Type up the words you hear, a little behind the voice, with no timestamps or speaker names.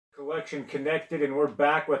Collection connected, and we're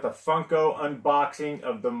back with a Funko unboxing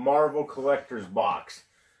of the Marvel Collector's Box.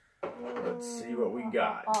 Let's see what we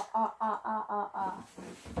got.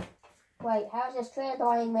 Wait, how's this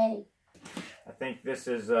translating me? I think this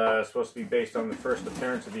is supposed to be based on the first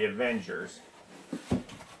appearance of the Avengers.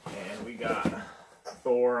 And we got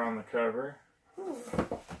Thor on the cover.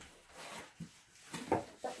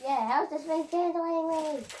 But yeah, how's this thing translating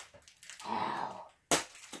me? Ow.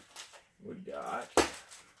 We got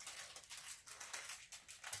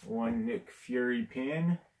one Nick Fury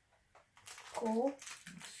pin. Cool.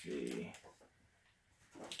 Let's see.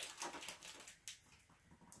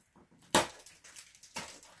 A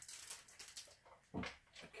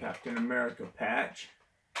Captain America patch.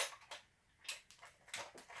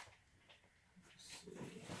 Let's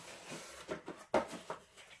see.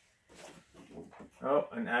 Oh,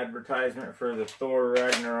 an advertisement for the Thor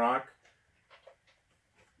Ragnarok.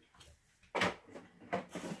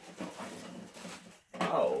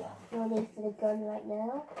 Oh. No need for the gun right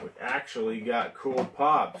now. We actually got cool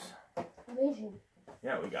pops. Vision.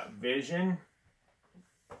 Yeah, we got Vision.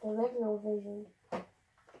 The original Vision.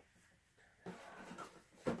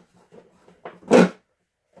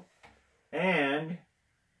 And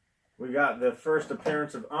we got the first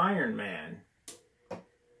appearance of Iron Man.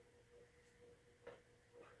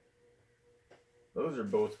 Those are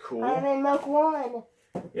both cool. Iron Man Mark 1.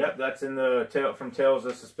 Yep, that's in the from Tales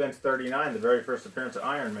of Suspense 39, the very first appearance of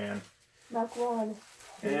Iron Man. Mark 1.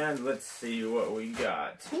 And let's see what we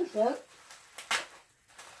got. T-shirt.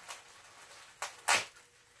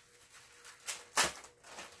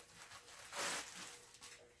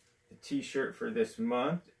 The t-shirt for this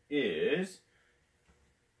month is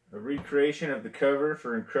a recreation of the cover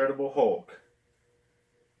for Incredible Hulk.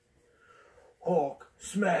 Hulk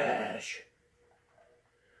smash!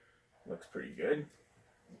 Looks pretty good.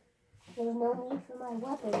 There's no need for my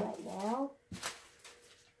weapon right now.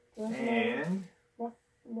 There's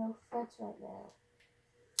no threats right now.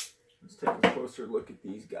 Let's take a closer look at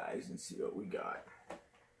these guys and see what we got.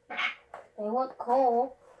 They look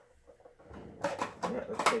cool. Yeah,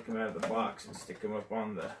 let's take them out of the box and stick them up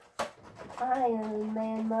on the... Iron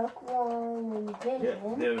Man Mark 1 and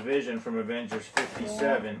Vision. Yeah, the Vision from Avengers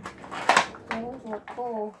 57. Yeah. Those look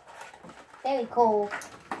cool. Very cool.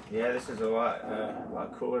 Yeah, this is a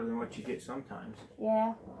lot cooler than what you get sometimes.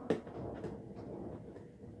 Yeah.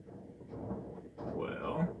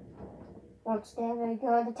 Well. Don't stand very good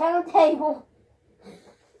on the turntable.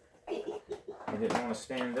 I didn't want to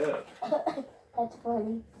stand up. That's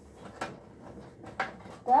funny.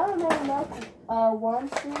 The Iron Man Mark 1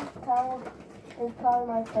 suit is probably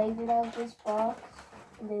my favorite out of this box.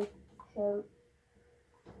 The shirt.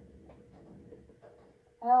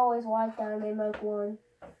 I always liked Iron Man Mark 1.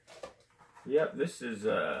 Yep, this is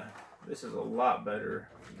a lot better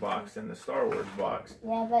box than the Star Wars box.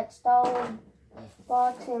 Yeah, that Star Wars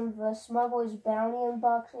box and the Smuggler's Bounty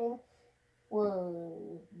unboxing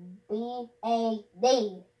was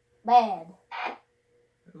B-A-D. Bad.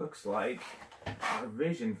 It looks like our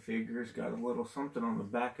Vision figure's got a little something on the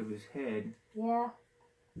back of his head. Yeah.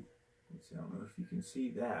 Let's see, I don't know if you can see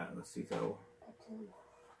that. Let's see if that'll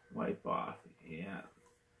wipe off. Yeah.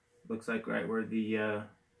 Looks like right where the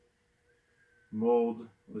mold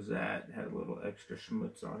was at had a little extra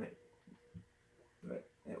schmutz on it, but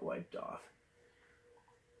it wiped off.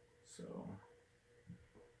 So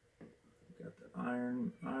got the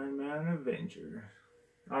Iron Man Avenger.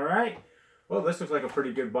 All right. Well, this looks like a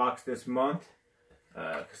pretty good box this month.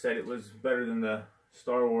 I said it was better than the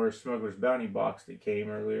Star Wars Smuggler's Bounty box that came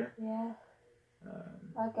earlier. Yeah.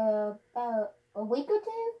 Like about a week or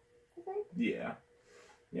two, I think. Yeah.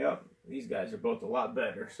 Yep. These guys are both a lot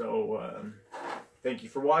better. So thank you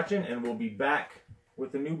for watching, and we'll be back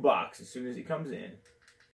with a new box as soon as it comes in.